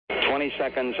20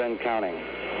 seconds and counting.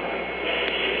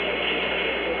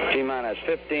 T-minus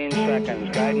 15 seconds.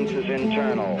 Guidance is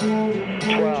internal.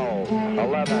 12,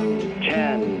 11,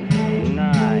 10,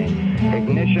 9.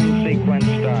 Ignition sequence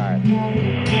start.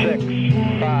 6,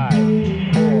 5,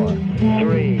 4,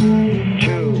 3,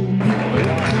 2, 1,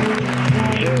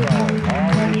 0.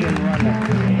 All engine running.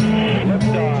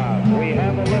 Liftoff. We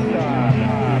have a liftoff.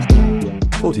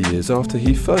 40 years after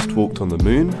he first walked on the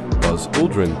moon, Buzz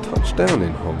Aldrin touched down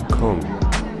in Hong Kong.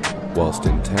 Whilst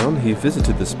in town, he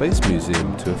visited the Space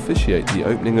Museum to officiate the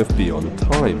opening of Beyond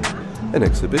Time, an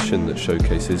exhibition that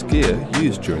showcases gear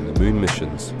used during the moon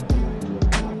missions.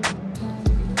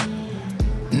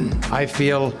 I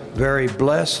feel very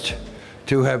blessed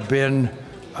to have been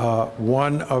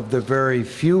one of the very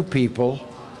few people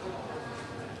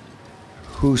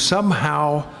who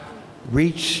somehow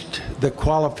reached the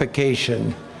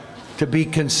qualification to be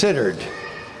considered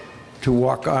to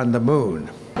walk on the moon.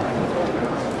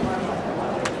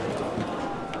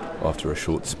 After a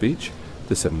short speech,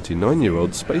 the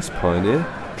 79-year-old space pioneer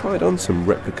tried on some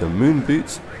replica moon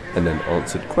boots and then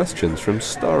answered questions from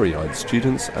starry-eyed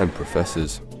students and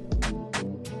professors.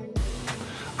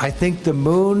 I think the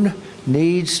moon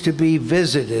needs to be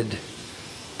visited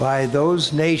by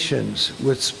those nations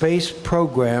with space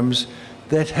programs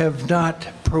that have not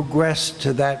progressed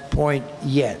to that point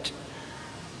yet.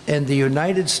 And the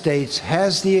United States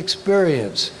has the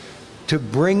experience to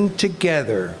bring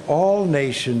together all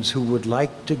nations who would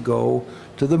like to go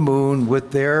to the moon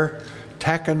with their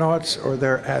tachonauts or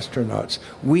their astronauts.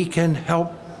 We can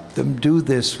help them do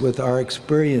this with our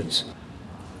experience.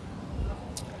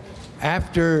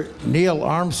 After Neil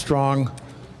Armstrong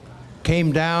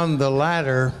came down the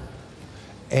ladder,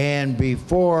 and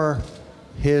before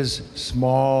his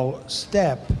small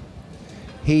step,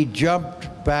 he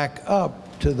jumped back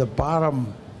up to the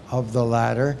bottom of the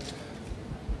ladder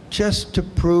just to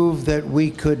prove that we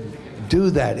could do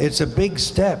that. It's a big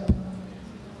step.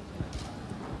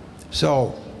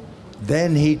 So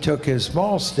then he took his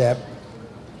small step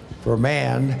for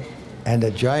man and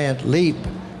a giant leap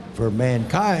for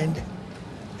mankind.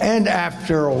 And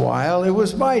after a while, it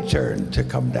was my turn to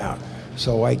come down.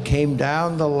 So I came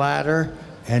down the ladder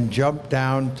and jumped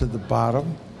down to the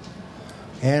bottom.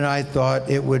 And I thought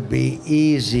it would be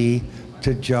easy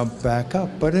to jump back up,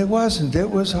 but it wasn't. It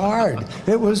was hard.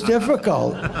 It was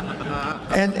difficult.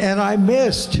 And I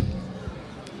missed.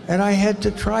 And I had to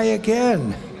try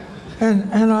again.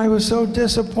 And I was so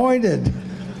disappointed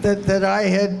that I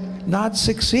had not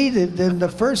succeeded in the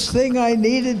first thing I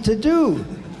needed to do.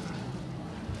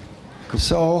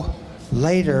 So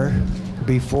later,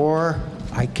 before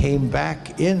I came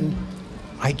back in,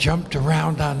 I jumped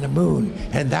around on the moon,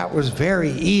 and that was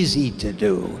very easy to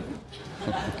do.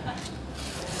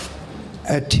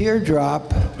 A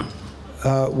teardrop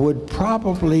would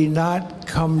probably not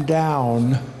come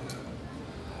down.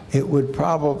 It would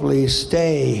probably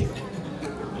stay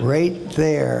right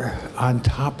there on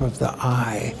top of the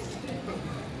eye.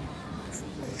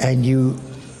 And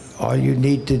all you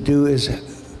need to do is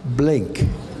blink,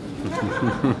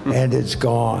 and it's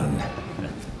gone.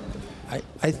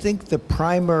 I think the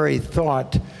primary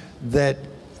thought that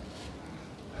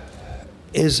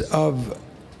is of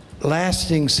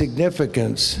lasting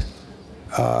significance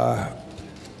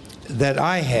that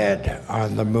I had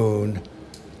on the moon,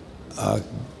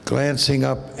 glancing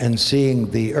up and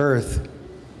seeing the Earth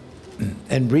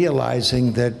and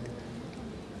realizing that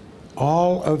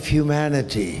all of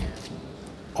humanity,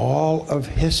 all of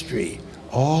history,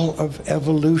 all of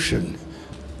evolution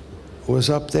was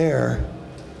up there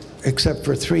except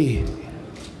for 3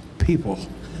 people.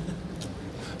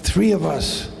 3 of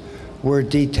us were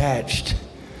detached.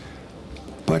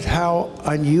 But how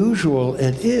unusual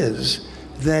it is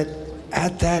that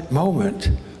at that moment,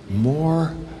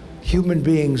 more human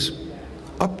beings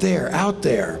up there, out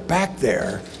there, back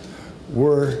there,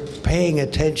 were paying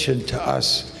attention to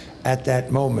us at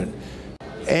that moment.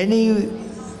 Any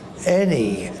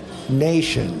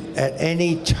nation at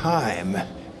any time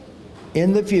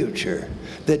in the future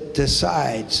that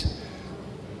decides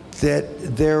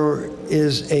that there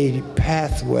is a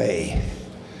pathway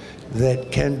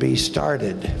that can be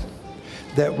started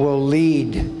that will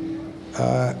lead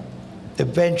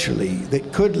eventually,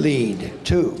 that could lead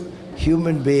to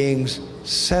human beings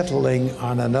settling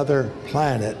on another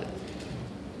planet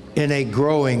in a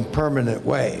growing, permanent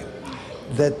way,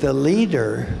 that the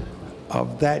leader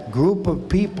of that group of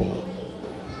people,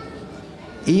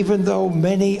 even though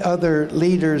many other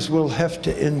leaders will have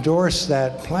to endorse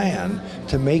that plan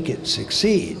to make it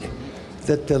succeed,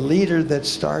 that the leader that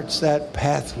starts that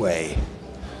pathway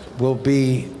will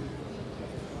be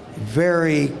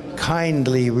very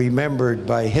kindly remembered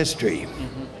by history.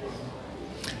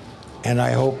 And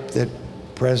I hope that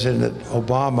President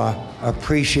Obama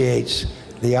appreciates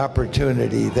the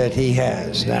opportunity that he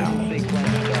has now. 6, 5,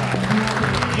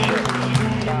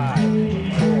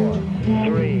 4,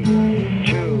 3,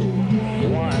 2,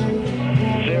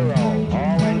 1, 0.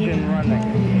 All engine running.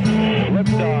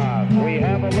 Liftoff. We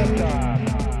have a liftoff.